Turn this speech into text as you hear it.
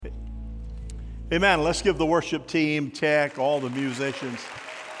Amen. Let's give the worship team, tech, all the musicians.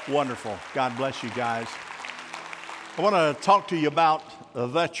 Wonderful. God bless you guys. I want to talk to you about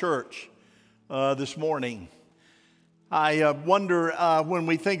the church this morning. I wonder when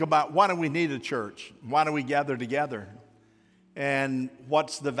we think about why do we need a church? Why do we gather together? And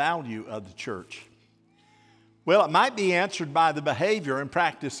what's the value of the church? Well, it might be answered by the behavior and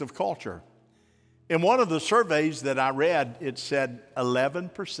practice of culture. In one of the surveys that I read, it said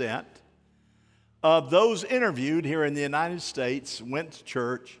 11% of those interviewed here in the United States went to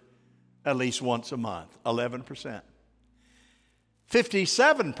church at least once a month. 11%.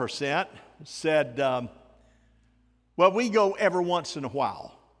 57% said, well, we go every once in a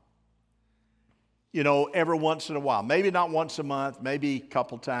while. You know, every once in a while. Maybe not once a month, maybe a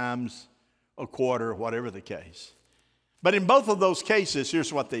couple times a quarter, whatever the case. But in both of those cases,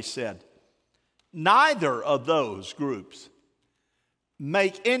 here's what they said. Neither of those groups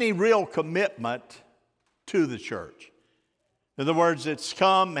make any real commitment to the church. In other words, it's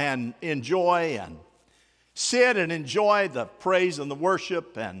come and enjoy and sit and enjoy the praise and the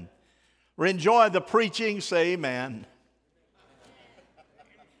worship and enjoy the preaching, say amen.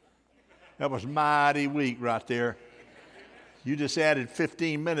 That was mighty weak right there. You just added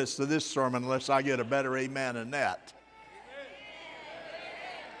 15 minutes to this sermon unless I get a better amen than that.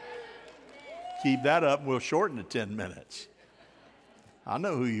 Keep that up and we'll shorten to 10 minutes. I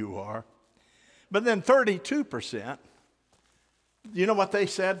know who you are. But then 32%, you know what they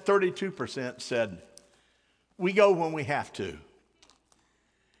said? 32% said, we go when we have to.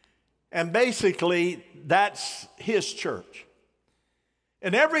 And basically, that's his church.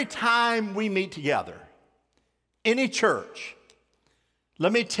 And every time we meet together, any church,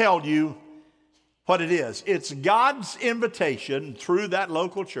 let me tell you what it is. It's God's invitation through that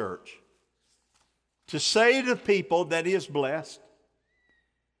local church to say to people that he is blessed,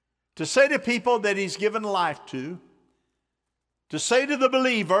 to say to people that he's given life to say to the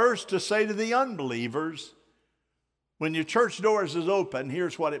believers, to say to the unbelievers, when your church doors is open,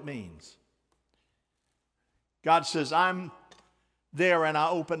 here's what it means. God says, I'm there and I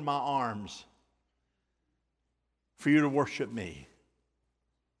open my arms for you to worship me.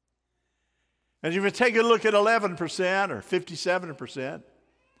 And if you take a look at 11% or 57%,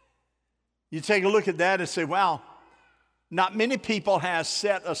 you take a look at that and say, wow, not many people have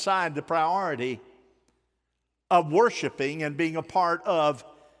set aside the priority of worshiping and being a part of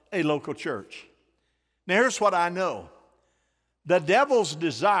a local church. Now here's what I know. The devil's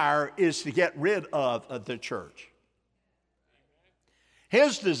desire is to get rid of the church.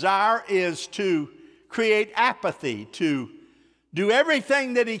 His desire is to create apathy, to do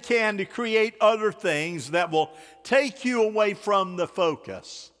everything that he can to create other things that will take you away from the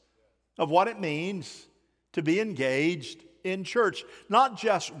focus of what it means to be engaged in church. Not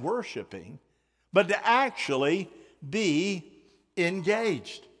just worshiping, but to actually be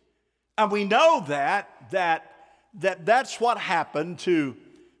engaged. And we know that's what happened to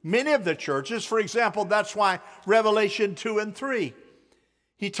many of the churches. For example, that's why Revelation 2 and 3,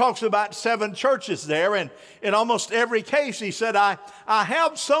 he talks about 7 churches there, and in almost every case he said, I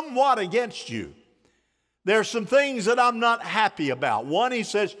have somewhat against you. There's some things that I'm not happy about. One, he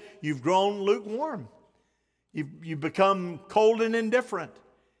says, you've grown lukewarm. You've become cold and indifferent.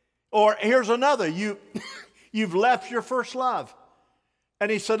 Or here's another, you've left your first love. And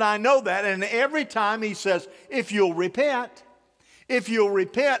he said, I know that. And every time he says, if you'll repent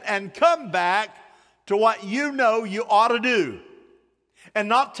and come back to what you know you ought to do and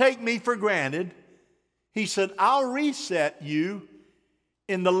not take me for granted, he said, I'll reset you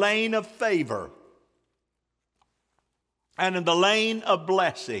in the lane of favor and in the lane of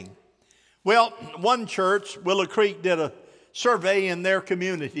blessing. Well, one church, Willow Creek, did a survey in their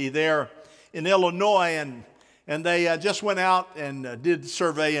community there in Illinois, and they just went out and did the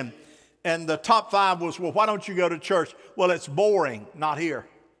survey, and the top 5 was, well, why don't you go to church? Well, it's boring, not here.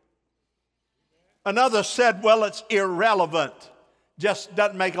 Another said, well, it's irrelevant, just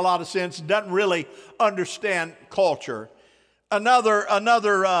doesn't make a lot of sense, doesn't really understand culture. Another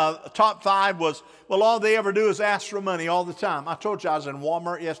top 5 was, well, all they ever do is ask for money all the time. I told you I was in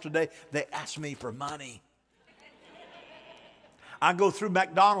Walmart yesterday. They asked me for money. I go through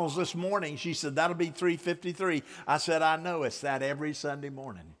McDonald's this morning. She said, that'll be $3.53. I said, I know, it's that every Sunday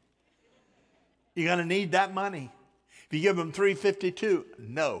morning. You're going to need that money. If you give them $3.52,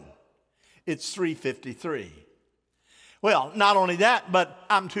 no, it's $3.53. Well, not only that, but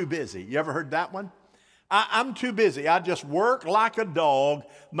I'm too busy. You ever heard that one? I'm too busy. I just work like a dog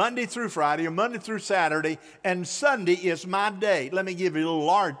Monday through Friday or Monday through Saturday, and Sunday is my day. Let me give you a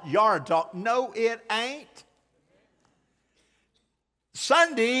little yard talk. No, it ain't.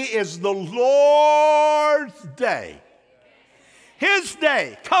 Sunday is the Lord's day. His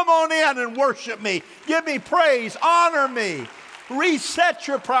day. Come on in and worship me. Give me praise. Honor me. Reset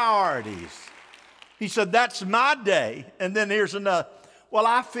your priorities. He said, that's my day. And then here's another. Well,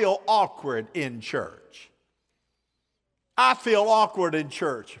 I feel awkward in church. I feel awkward in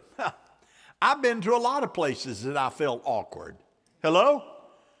church. I've been to a lot of places that I felt awkward. Hello?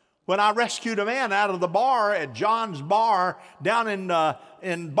 When I rescued a man out of the bar at John's Bar down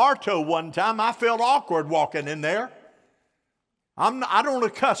in Bartow one time, I felt awkward walking in there. I don't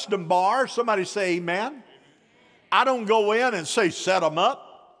accustom bars. Somebody say amen. I don't go in and say set them up.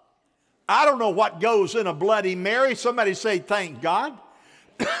 I don't know what goes in a Bloody Mary. Somebody say thank God.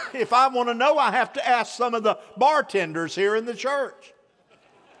 If I want to know, I have to ask some of the bartenders here in the church.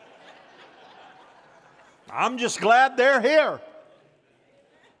 I'm just glad they're here.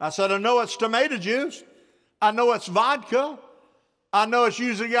 I said, I know it's tomato juice. I know it's vodka. I know it's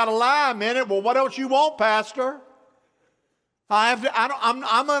usually got a lime in it. Well, what else you want, Pastor? I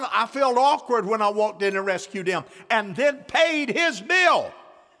felt awkward when I walked in and rescued him and then paid his bill.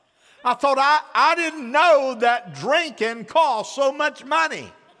 I thought I didn't know that drinking costs so much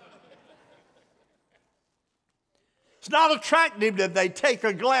money. It's not attractive that they take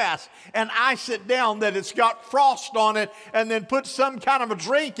a glass and ice it down that it's got frost on it and then put some kind of a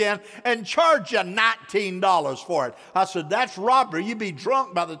drink in and charge you $19 for it. I said, that's robbery. You'd be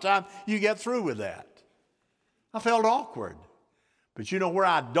drunk by the time you get through with that. I felt awkward. But you know where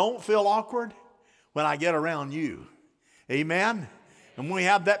I don't feel awkward? When I get around you. Amen? And when we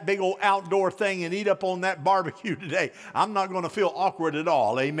have that big old outdoor thing and eat up on that barbecue today, I'm not going to feel awkward at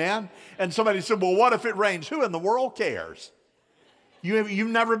all. Amen? And somebody said, well, what if it rains? Who in the world cares? You've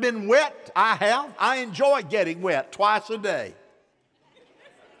never been wet? I have. I enjoy getting wet twice a day.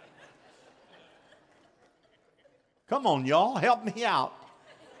 Come on, y'all. Help me out.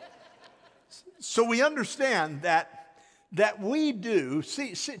 So we understand that we do,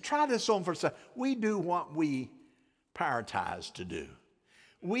 see, try this on for a second. We do what we prioritize to do.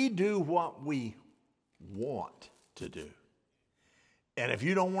 We do what we want to do. And if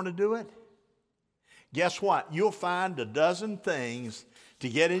you don't want to do it, guess what? You'll find a dozen things to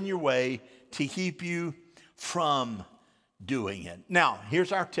get in your way to keep you from doing it. Now,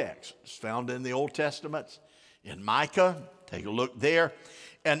 here's our text. It's found in the Old Testament, in Micah. Take a look there.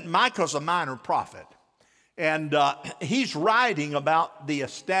 And Micah's a minor prophet. And he's writing about the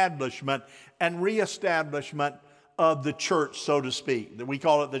establishment and reestablishment of the church, so to speak. We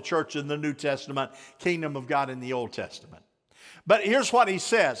call it the church in the New Testament, kingdom of God in the Old Testament. But here's what he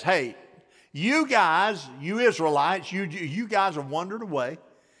says. Hey, you guys, you Israelites, you guys have wandered away.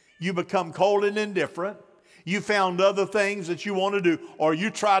 You become cold and indifferent. You found other things that you want to do, or you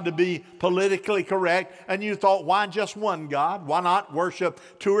tried to be politically correct, and you thought, why just one God? Why not worship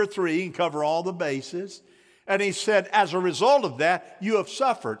two or three and cover all the bases? And he said, as a result of that, you have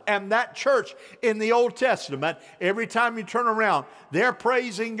suffered. And that church in the Old Testament, every time you turn around, they're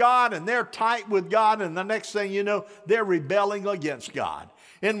praising God and they're tight with God. And the next thing you know, they're rebelling against God.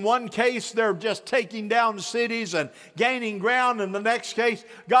 In one case, they're just taking down cities and gaining ground. In the next case,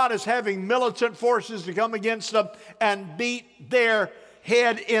 God is having militant forces to come against them and beat their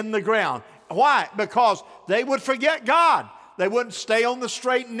head in the ground. Why? Because they would forget God. They wouldn't stay on the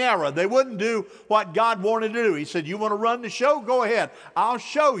straight and narrow. They wouldn't do what God wanted to do. He said, you want to run the show? Go ahead. I'll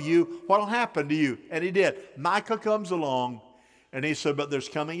show you what will happen to you. And he did. Micah comes along and he said, but there's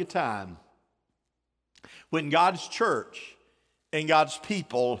coming a time when God's church and God's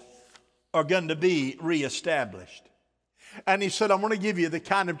people are going to be reestablished. And he said, I'm going to give you the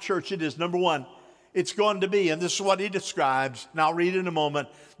kind of church it is. Number one, it's going to be, and this is what he describes, and I'll read in a moment,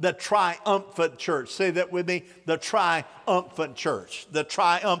 the triumphant church. Say that with me, the triumphant church. The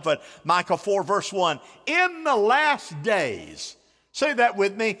triumphant. Micah 4 verse 1. In the last days, say that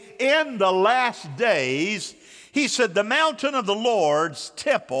with me, in the last days, he said, the mountain of the Lord's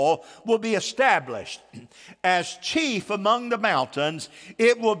temple will be established as chief among the mountains.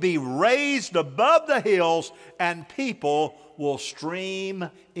 It will be raised above the hills, and people will stream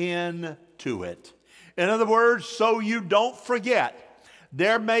into it. In other words, so you don't forget,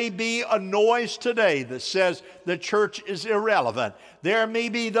 there may be a noise today that says the church is irrelevant. There may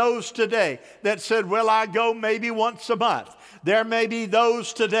be those today that said, well, I go maybe once a month. There may be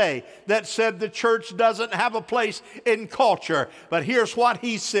those today that said the church doesn't have a place in culture. But here's what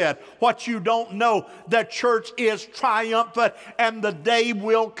he said. What you don't know, the church is triumphant, and the day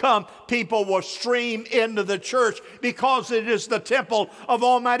will come. People will stream into the church because it is the temple of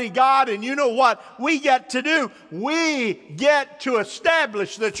Almighty God. And you know what we get to do? We get to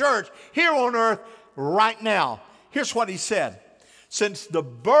establish the church here on earth right now. Here's what he said. since the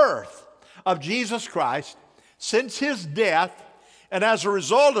birth of Jesus Christ, since his death, and as a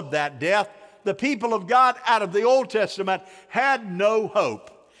result of that death, the people of God out of the Old Testament had no hope.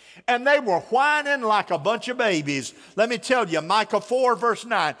 And they were whining like a bunch of babies. Let me tell you, Micah 4 verse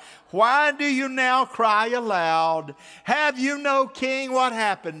 9. Why do you now cry aloud? Have you no king? What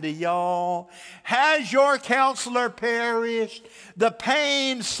happened to y'all? Has your counselor perished? The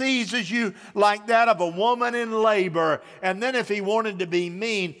pain seizes you like that of a woman in labor. And then if he wanted to be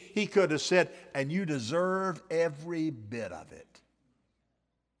mean, he could have said, and you deserve every bit of it.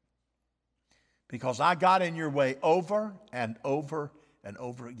 Because I got in your way over and over and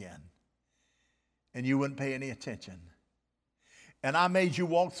over again. And you wouldn't pay any attention. And I made you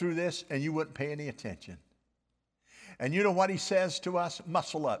walk through this and you wouldn't pay any attention. And you know what he says to us?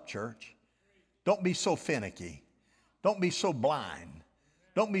 Muscle up, church. Don't be so finicky. Don't be so blind.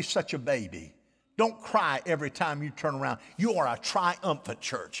 Don't be such a baby. Don't cry every time you turn around. You are a triumphant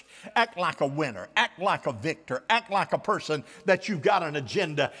church. Act like a winner. Act like a victor. Act like a person that you've got an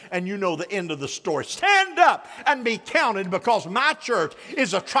agenda and you know the end of the story. Stand up and be counted, because my church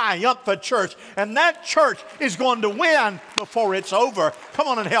is a triumphant church, and that church is going to win before it's over. Come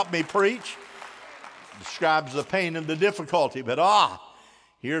on and help me preach. Describes the pain and the difficulty, but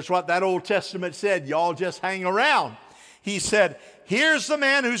here's what that Old Testament said. Y'all just hang around. He said, here's the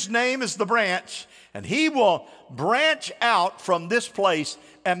man whose name is the branch, and he will branch out from this place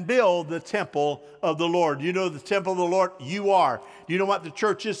and build the temple of the Lord. You know the temple of the Lord? You are. Do you know what the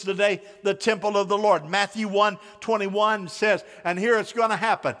church is today? The temple of the Lord. Matthew 1:21 says, and here it's going to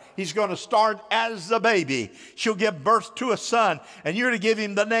happen. He's going to start as a baby. She'll give birth to a son, and you're to give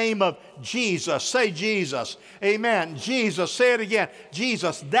him the name of Jesus. Say Jesus. Amen. Jesus. Say it again.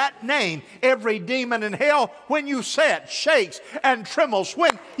 Jesus. That name, every demon in hell, when you say it, shakes and trembles.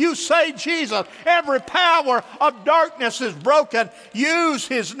 When you say Jesus, every power of darkness is broken. Use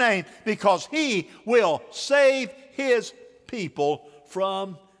his name, because he will save his people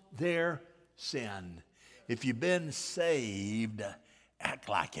from their sin. If you've been saved, act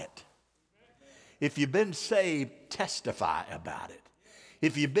like it. If you've been saved, testify about it.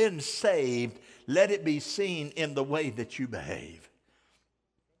 If you've been saved, let it be seen in the way that you behave.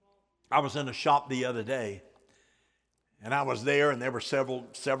 I was in a shop the other day, and I was there, and there were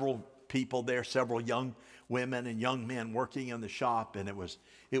several people there, several young women and young men working in the shop, and it was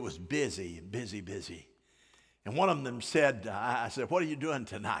busy. And one of them said, I said, what are you doing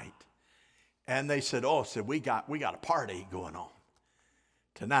tonight? And they said, we got a party going on.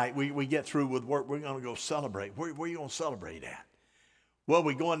 Tonight, we get through with work, we're going to go celebrate. Where are you going to celebrate at? Well,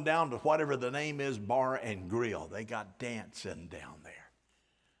 we're going down to whatever the name is, Bar and Grill. They got dancing down there.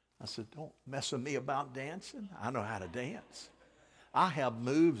 I said, don't mess with me about dancing. I know how to dance. I have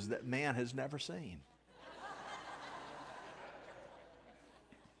moves that man has never seen.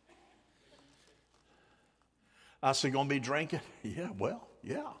 I said, going to be drinking? Yeah.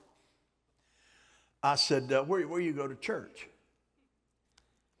 I said, where you go to church?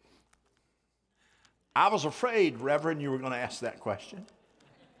 I was afraid, Reverend, you were going to ask that question.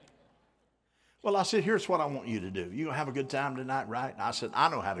 Well, I said, here's what I want you to do. You going to have a good time tonight, right? And I said, I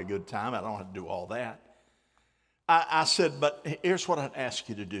know how to have a good time. I don't have to do all that. I said, but here's what I'd ask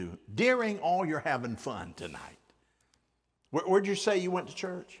you to do. During all you're having fun tonight, where'd you say you went to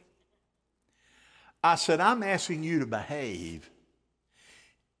church? I said, I'm asking you to behave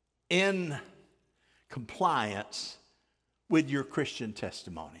in compliance with your Christian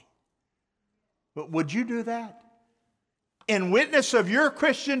testimony. But would you do that? In witness of your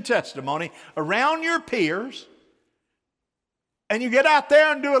Christian testimony around your peers, and you get out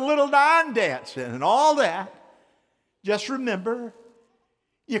there and do a little line dancing and all that, just remember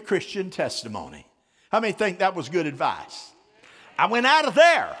your Christian testimony. How many think that was good advice? I went out of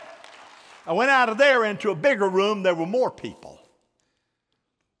there into a bigger room. There were more people.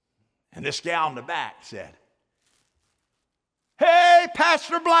 And this gal in the back said, hey,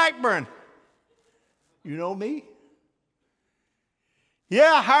 Pastor Blackburn. You know me?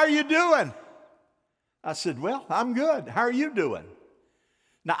 Yeah, how are you doing? I said, well, I'm good. How are you doing?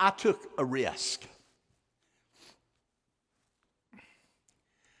 Now, I took a risk.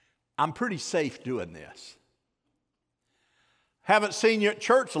 I'm pretty safe doing this. Haven't seen you at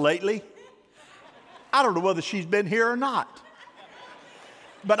church lately. I don't know whether she's been here or not.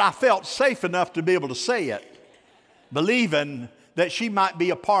 But I felt safe enough to be able to say it, believing that she might be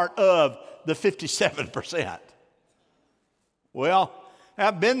a part of the 57%. Well,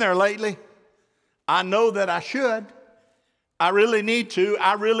 I've been there lately. I know that I should. I really need to.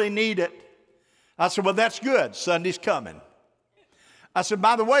 I really need it. I said, well, that's good. Sunday's coming. I said,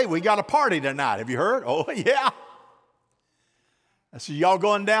 by the way, we got a party tonight. Have you heard? Oh, yeah. I said, y'all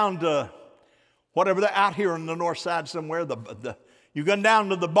going down to whatever they're out here on the north side somewhere, you going down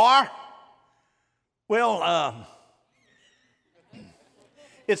to the bar? Well,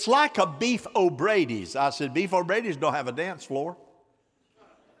 it's like a Beef O'Brady's. I said, Beef O'Brady's don't have a dance floor.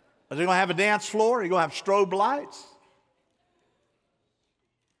 Are they going to have a dance floor? Are you going to have strobe lights?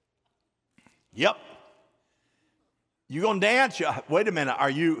 Yep. You going to dance? Wait a minute. Are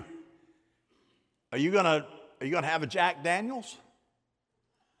you going to have a Jack Daniels?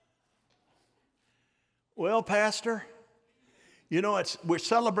 Well, Pastor, you know, we're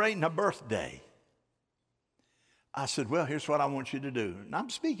celebrating a birthday. I said, well, here's what I want you to do. And I'm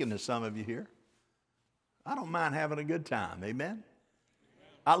speaking to some of you here. I don't mind having a good time. Amen?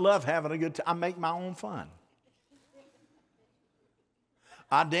 I love having a good time. I make my own fun.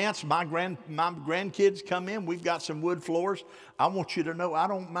 I dance. My grandkids come in. We've got some wood floors. I want you to know I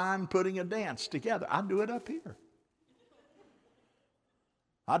don't mind putting a dance together. I do it up here.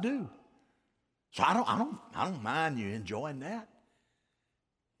 I do. So I don't mind you enjoying that.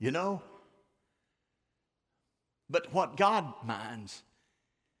 You know? But what God minds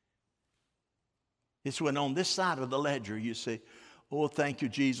is when on this side of the ledger you say, oh, thank you,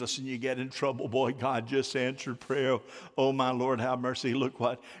 Jesus, and you get in trouble. Boy, God just answered prayer. Oh, my Lord, have mercy. Look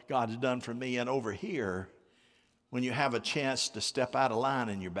what God has done for me. And over here, when you have a chance to step out of line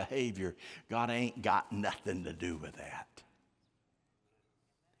in your behavior, God ain't got nothing to do with that.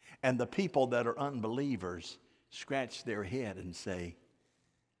 And the people that are unbelievers scratch their head and say,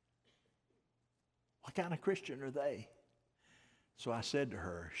 what kind of Christian are they? So I said to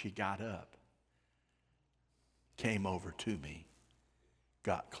her, she got up, came over to me,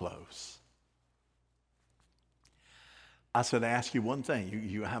 got close. I said, I ask you one thing.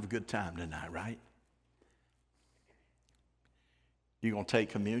 You have a good time tonight, right? You going to take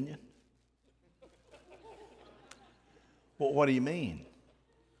communion? Well, what do you mean?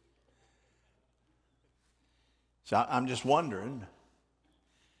 So I'm just wondering.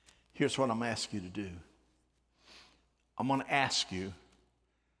 Here's what I'm going to ask you to do. I'm going to ask you,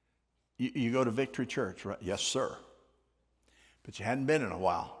 you go to Victory Church, right? Yes, sir. But you hadn't been in a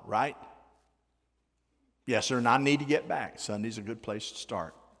while, right? Yes, sir, and I need to get back. Sunday's a good place to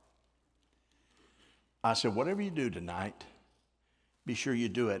start. I said, whatever you do tonight, be sure you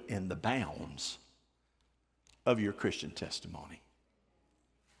do it in the bounds of your Christian testimony.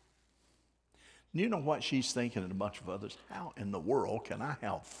 You know what she's thinking and a bunch of others? How in the world can I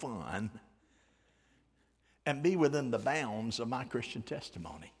have fun and be within the bounds of my Christian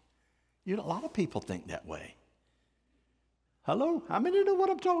testimony? You know, a lot of people think that way. Hello? How many know what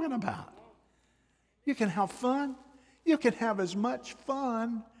I'm talking about? You can have fun. You can have as much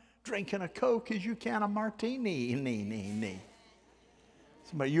fun drinking a Coke as you can a martini.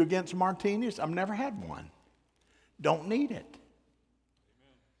 Somebody, you against martinis? I've never had one. Don't need it.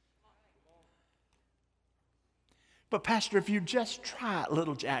 But Pastor, if you just try a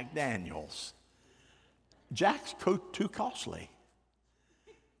little Jack Daniels, Jack's too costly.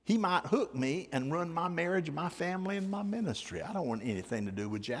 He might hook me and ruin my marriage, my family, and my ministry. I don't want anything to do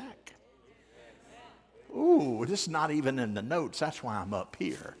with Jack. Ooh, this is not even in the notes. That's why I'm up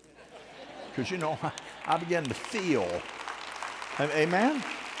here. Because, you know, I begin to feel. Amen?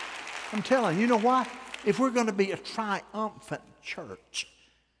 I'm telling you, you know what? If we're going to be a triumphant church,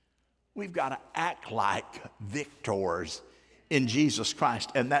 we've got to act like victors in Jesus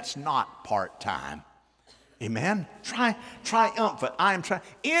Christ, and that's not part-time. Amen? Triumphant.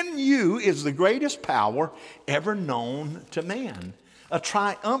 In you is the greatest power ever known to man. A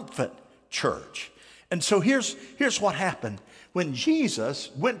triumphant church. And so here's what happened. When Jesus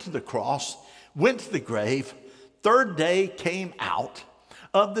went to the cross, went to the grave, third day came out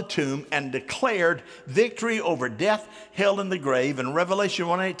of the tomb and declared victory over death, hell, and the grave. In Revelation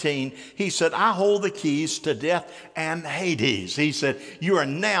 1:18, he said, I hold the keys to death and Hades. He said, you are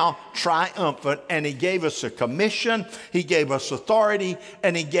now triumphant. And he gave us a commission, he gave us authority,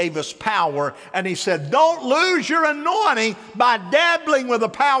 and he gave us power. And he said, don't lose your anointing by dabbling with the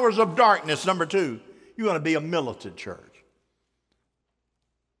powers of darkness. Number two, you're going to be a militant church.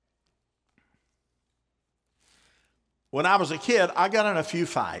 When I was a kid, I got in a few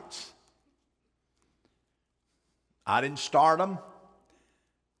fights. I didn't start them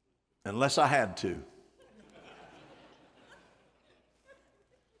unless I had to.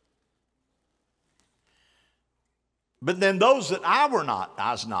 But then those that I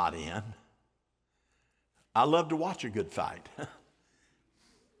was not in, I love to watch a good fight.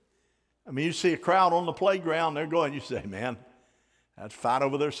 I mean, you see a crowd on the playground, they're going, you say, man, That's a fight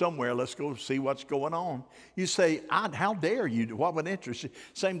over there somewhere. Let's go see what's going on. You say, how dare you? What would interest you?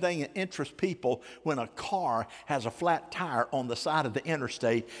 Same thing that interests people when a car has a flat tire on the side of the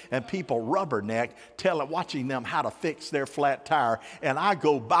interstate and people rubberneck watching them how to fix their flat tire. And I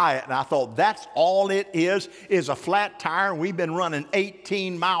go by it and I thought, that's all it is a flat tire. And we've been running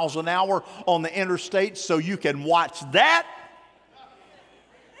 18 miles an hour on the interstate so you can watch that.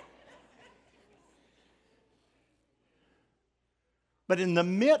 But in the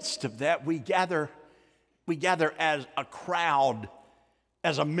midst of that, we gather as a crowd,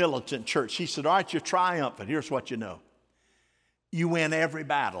 as a militant church. He said, all right, you're triumphant. Here's what you know. You win every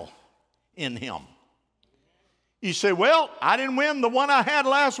battle in him. You say, well, I didn't win the one I had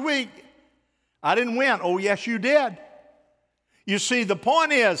last week. I didn't win. Oh, yes, you did. You see, the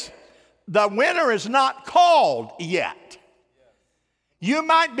point is, the winner is not called yet. You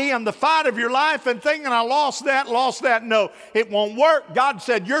might be in the fight of your life and thinking, I lost that. No, it won't work. God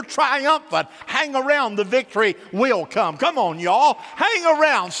said, you're triumphant. Hang around, the victory will come. Come on, y'all. Hang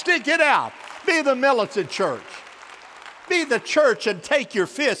around, stick it out. Be the militant church. Be the church and take your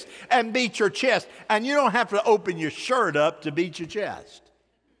fist and beat your chest. And you don't have to open your shirt up to beat your chest.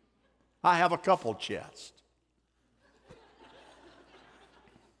 I have a couple chests.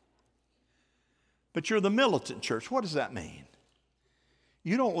 But you're the militant church. What does that mean?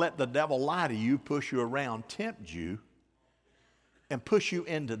 You don't let the devil lie to you, push you around, tempt you, and push you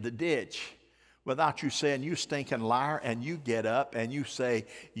into the ditch without you saying, you stinking liar, and you get up and you say,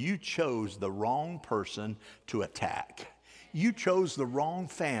 you chose the wrong person to attack. You chose the wrong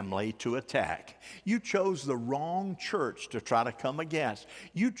family to attack. You chose the wrong church to try to come against.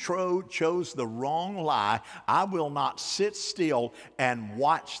 You chose the wrong lie. I will not sit still and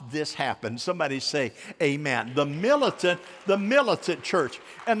watch this happen. Somebody say amen. The militant church.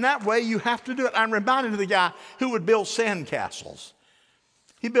 And that way you have to do it. I'm reminded of the guy who would build sandcastles.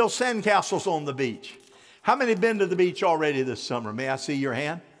 He built sandcastles on the beach. How many have been to the beach already this summer? May I see your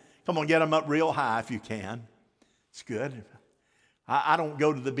hand? Come on, get them up real high if you can. It's good. I don't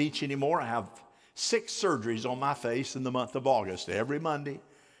go to the beach anymore. I have 6 surgeries on my face in the month of August. Every Monday,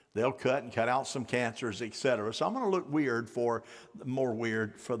 they'll cut out some cancers, etc. So I'm going to look more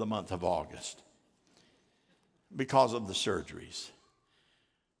weird for the month of August because of the surgeries.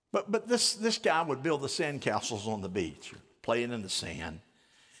 But this guy would build the sandcastles on the beach, playing in the sand.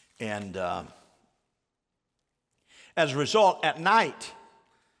 And as a result, at night,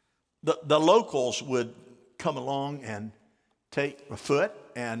 the locals would come along and take a foot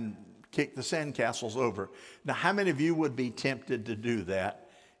and kick the sandcastles over. Now, how many of you would be tempted to do that?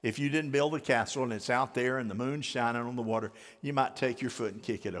 If you didn't build a castle and it's out there and the moon's shining on the water, you might take your foot and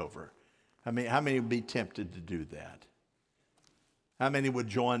kick it over. How many would be tempted to do that? How many would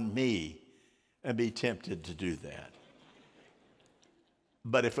join me and be tempted to do that?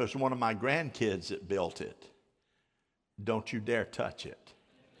 But if it was one of my grandkids that built it, don't you dare touch it.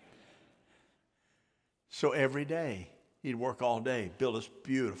 So every day, he'd work all day, build this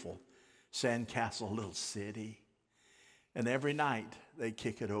beautiful sandcastle little city. And every night, they'd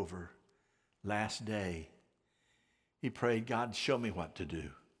kick it over. Last day, he prayed, God, show me what to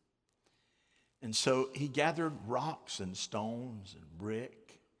do. And so he gathered rocks and stones and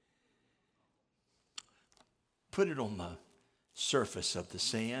brick, put it on the surface of the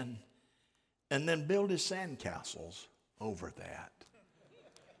sand, and then built his sandcastles over that.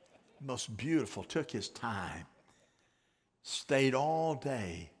 Most beautiful, took his time. Stayed all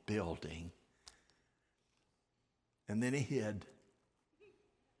day building. And then he hid.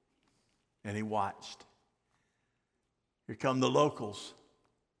 And he watched. Here come the locals.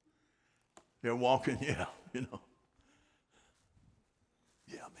 They're walking, Yeah, man.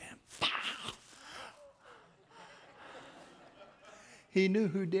 He knew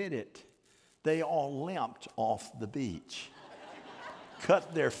who did it. They all limped off the beach.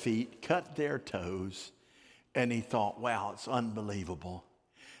 Cut their feet, cut their toes. And he thought, wow, it's unbelievable.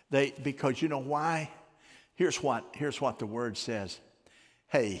 Because you know why? Here's what the word says.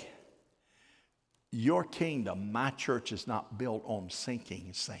 Hey, your kingdom, my church is not built on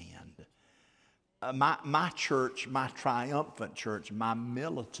sinking sand. My church, my triumphant church, my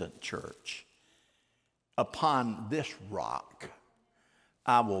militant church, upon this rock,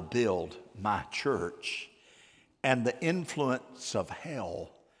 I will build my church, and the influence of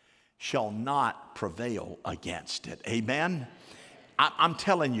hell shall not prevail against it. Amen? I'm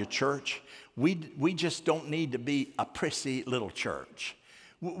telling you, church, we just don't need to be a prissy little church.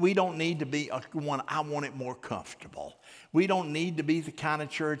 We don't need to be one, I want it more comfortable. We don't need to be the kind of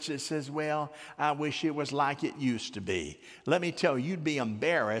church that says, well, I wish it was like it used to be. Let me tell you, you'd be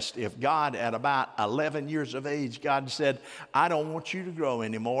embarrassed if God, at about 11 years of age, God said, I don't want you to grow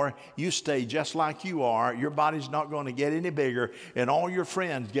anymore. You stay just like you are. Your body's not going to get any bigger. And all your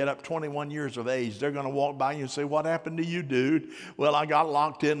friends get up 21 years of age. They're going to walk by you and say, what happened to you, dude? Well, I got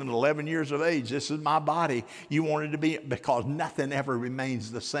locked in at 11 years of age. This is my body. You wanted to be, because nothing ever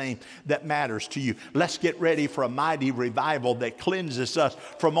remains the same that matters to you. Let's get ready for a mighty revival that cleanses us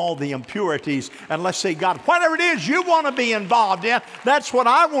from all the impurities. And let's say, God, whatever it is you want to be involved in, that's what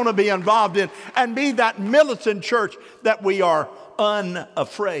I want to be involved in, and be that militant church that we are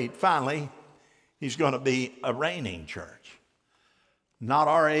unafraid. Finally, he's going to be a reigning church. Not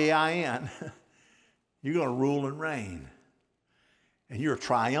R-A-I-N. You're going to rule and reign. And you're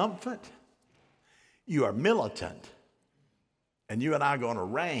triumphant. You are militant. And you and I are going to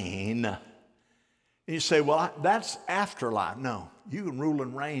reign. And you say, well, that's afterlife. No, you can rule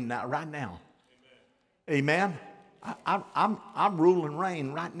and reign now, right now. Amen? I'm rule and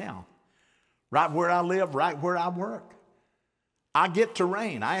reign right now. Right where I live, right where I work. I get to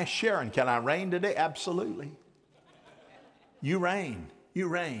reign. I asked Sharon, can I reign today? Absolutely. You reign. You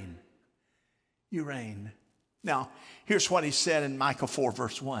reign. You reign. Now, here's what he said in Micah 4,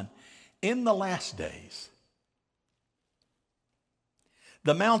 verse 1. In the last days,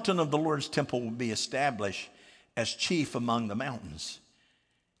 the mountain of the Lord's temple will be established as chief among the mountains,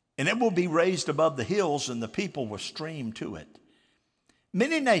 and it will be raised above the hills, and the people will stream to it.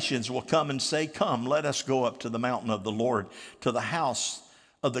 Many nations will come and say, come, let us go up to the mountain of the Lord, to the house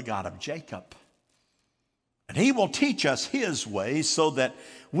of the God of Jacob. And he will teach us his ways so that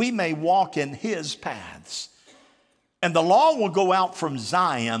we may walk in his paths. And the law will go out from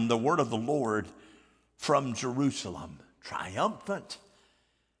Zion, the word of the Lord from Jerusalem. Triumphant,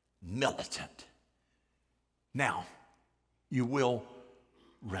 militant. Now, you will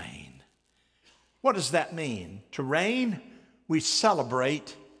reign. What does that mean? To reign, we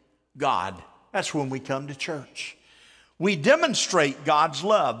celebrate God. That's when we come to church. We demonstrate God's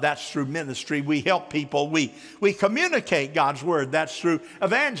love. That's through ministry. We help people. We communicate God's word. That's through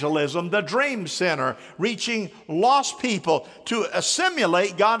evangelism, the Dream Center, reaching lost people to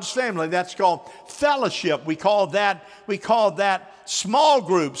assimilate God's family. That's called fellowship. We call that small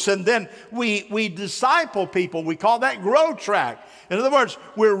groups. And then we disciple people. We call that Grow Track. In other words,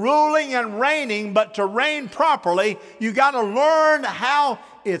 we're ruling and reigning, but to reign properly, you got to learn how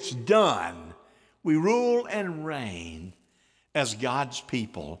it's done. We rule and reign as God's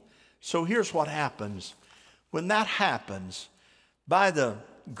people. So here's what happens. When that happens, by the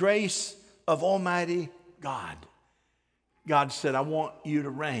grace of Almighty God, God said, I want you to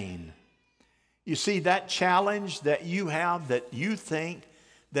reign. You see, that challenge that you have, that you think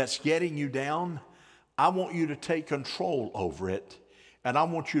that's getting you down, I want you to take control over it. And I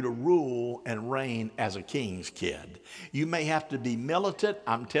want you to rule and reign as a king's kid. You may have to be militant.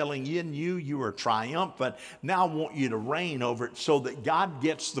 I'm telling you are triumphant. Now I want you to reign over it so that God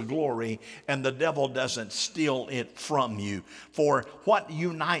gets the glory and the devil doesn't steal it from you. For what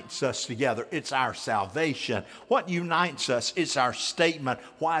unites us together, it's our salvation. What unites us, it's our statement.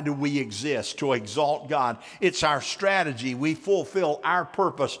 Why do we exist? To exalt God. It's our strategy. We fulfill our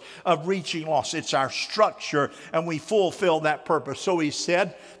purpose of reaching lost. It's our structure, and we fulfill that purpose. So he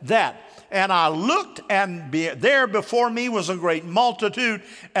said that, and I looked, and there before me was a great multitude,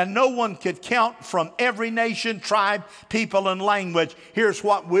 and no one could count, from every nation, tribe, people, and language. Here's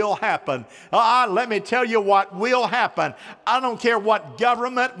what will happen. Let me tell you what will happen. I don't care what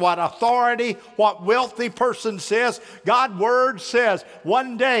government, what authority, what wealthy person says. God's word says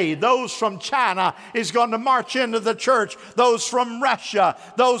one day those from China is going to march into the church. Those from Russia,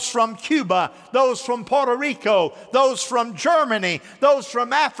 those from Cuba, those from Puerto Rico, those from Germany, those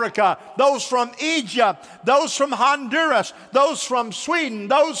from Africa, those from Egypt, those from Honduras, those from Sweden,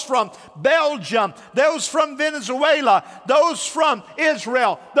 those from Belgium, those from Venezuela, those from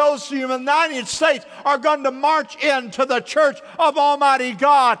Israel, those from the United States are going to march into the church of Almighty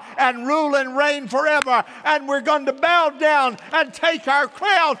God and rule and reign forever. And we're going to bow down and take our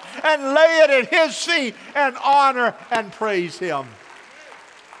crown and lay it at his feet and honor and praise him.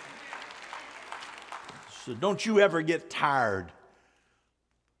 So don't you ever get tired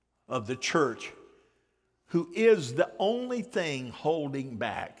of the church who is the only thing holding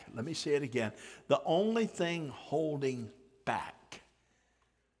back. Let me say it again. The only thing holding back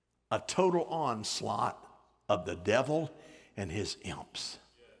a total onslaught of the devil and his imps.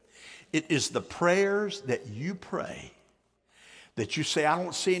 It is the prayers that you pray that you say, I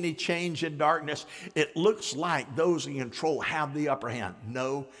don't see any change in darkness. It looks like those in control have the upper hand.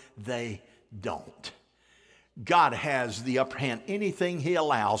 No, they don't. God has the upper hand. Anything he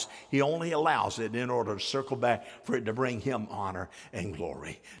allows, he only allows it in order to circle back for it to bring him honor and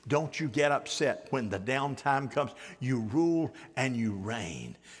glory. Don't you get upset when the downtime comes. You rule and you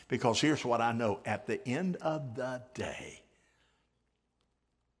reign. Because here's what I know. At the end of the day,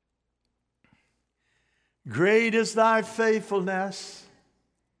 great is thy faithfulness.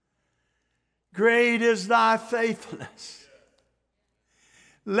 Great is thy faithfulness.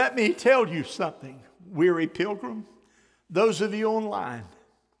 Let me tell you something, weary pilgrim. Those of you online,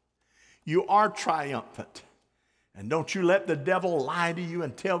 you are triumphant. And don't you let the devil lie to you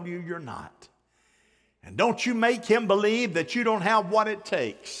and tell you you're not. And don't you make him believe that you don't have what it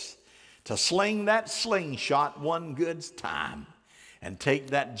takes to sling that slingshot one good time and take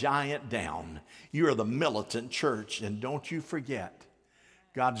that giant down. You are the militant church, and don't you forget,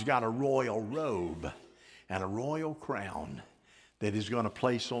 God's got a royal robe and a royal crown that he's going to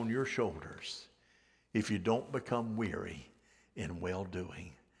place on your shoulders if you don't become weary in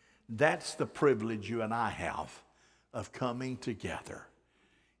well-doing. That's the privilege you and I have of coming together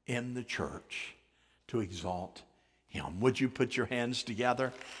in the church to exalt him. Would you put your hands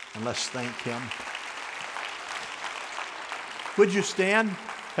together and let's thank him? Would you stand?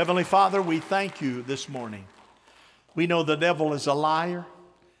 Heavenly Father, we thank you this morning. We know the devil is a liar.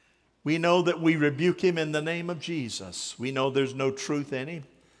 We know that we rebuke him in the name of Jesus. We know there's no truth in him.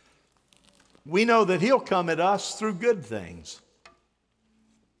 We know that he'll come at us through good things.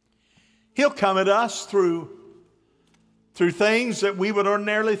 He'll come at us through things that we would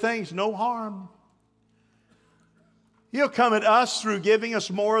ordinarily think, no harm. He'll come at us through giving us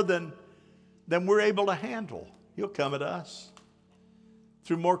more than we're able to handle. He'll come at us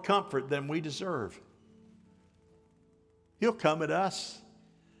through more comfort than we deserve. He'll come at us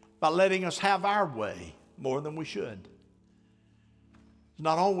by letting us have our way more than we should. It's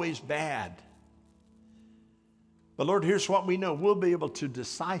not always bad. But Lord, here's what we know. We'll be able to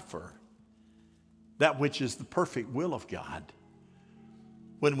decipher that which is the perfect will of God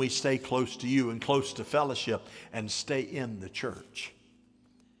when we stay close to you and close to fellowship and stay in the church.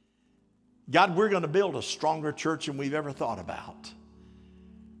 God, we're going to build a stronger church than we've ever thought about.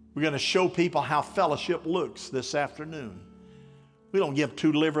 We're going to show people how fellowship looks this afternoon. We don't give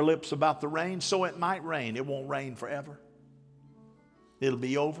two liver lips about the rain, so it might rain. It won't rain forever. It'll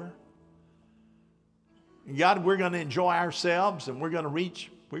be over. And God, we're going to enjoy ourselves, and we're going to reach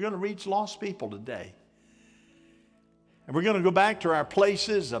lost people today. And we're going to go back to our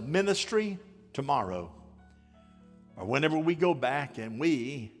places of ministry tomorrow, or whenever we go back, and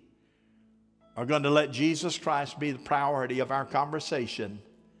we are going to let Jesus Christ be the priority of our conversation.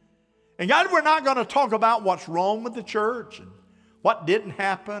 And God, we're not going to talk about what's wrong with the church and what didn't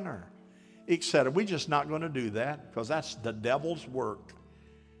happen or etc. We're just not going to do that because that's the devil's work.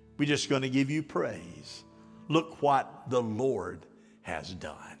 We're just going to give you praise. Look what the Lord has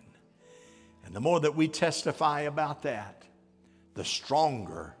done. And the more that we testify about that, the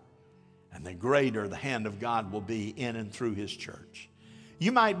stronger and the greater the hand of God will be in and through his church.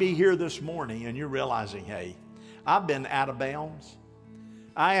 You might be here this morning and you're realizing, hey, I've been out of bounds.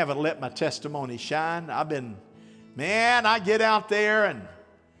 I haven't let my testimony shine. I get out there, and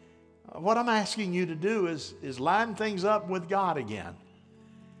what I'm asking you to do is line things up with God again.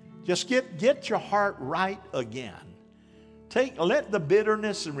 Just get your heart right again. Let the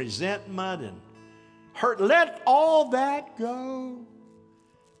bitterness and resentment and hurt, let all that go,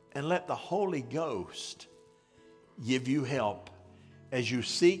 and let the Holy Ghost give you help as you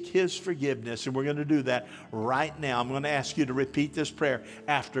seek his forgiveness. And we're going to do that right now. I'm going to ask you to repeat this prayer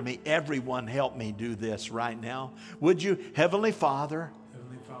after me. Everyone help me do this right now. Would you? Heavenly Father,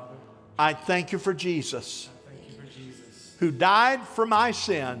 I thank you for Jesus, who died for my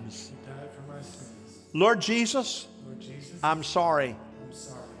sins. Lord Jesus, I'm sorry.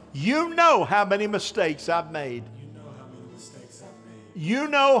 You know how many mistakes I've made. You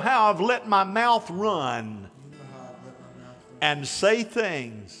know how I've let my mouth run and say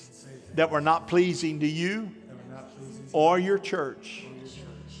things that were not pleasing to you or your church.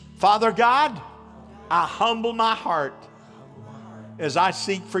 Father God, I humble my heart as I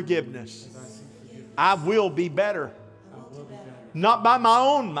seek forgiveness. I will be better, not by my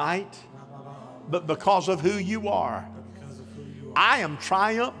own might, but because of who you are. I am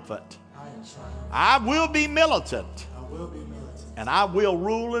triumphant. I will be militant, and I will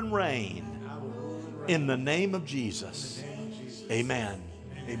rule and reign in the name of Jesus. Amen.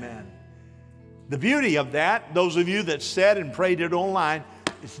 Amen. The beauty of that, those of you that said and prayed it online,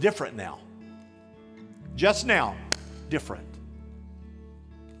 it's different now. Just now, different.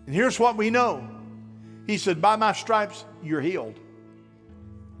 And here's what we know. He said, by my stripes, you're healed.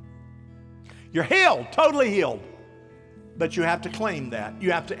 You're healed, totally healed. But you have to claim that.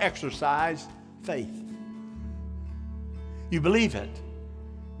 You have to exercise faith. You believe it.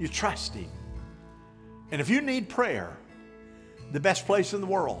 You trust Him. And if you need prayer, the best place in the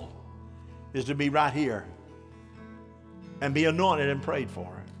world is to be right here and be anointed and prayed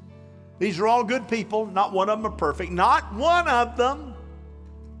for. These are all good people. Not one of them are perfect. Not one of them.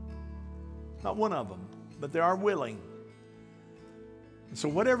 Not one of them. But they are willing. And so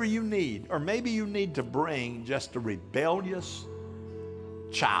whatever you need, or maybe you need to bring just a rebellious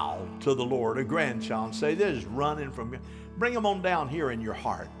child to the Lord, a grandchild, and say, they're just running from you. Bring them on down here in your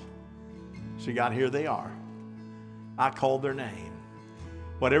heart. So God, here they are. I called their name.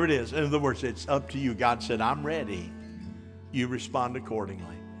 Whatever it is. In other words, it's up to you. God said, I'm ready. You respond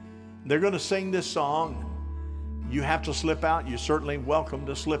accordingly. They're going to sing this song. You have to slip out. You're certainly welcome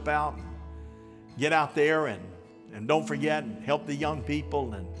to slip out. Get out there and don't forget and help the young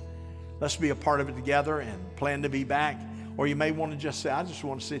people, and let's be a part of it together and plan to be back. Or you may want to just say, I just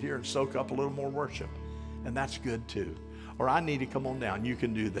want to sit here and soak up a little more worship. And that's good too. Or I need to come on down. You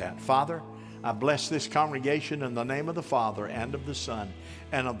can do that. Father, I bless this congregation in the name of the Father and of the Son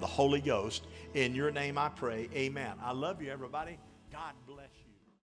and of the Holy Ghost. In your name I pray. Amen. I love you, everybody. God bless you.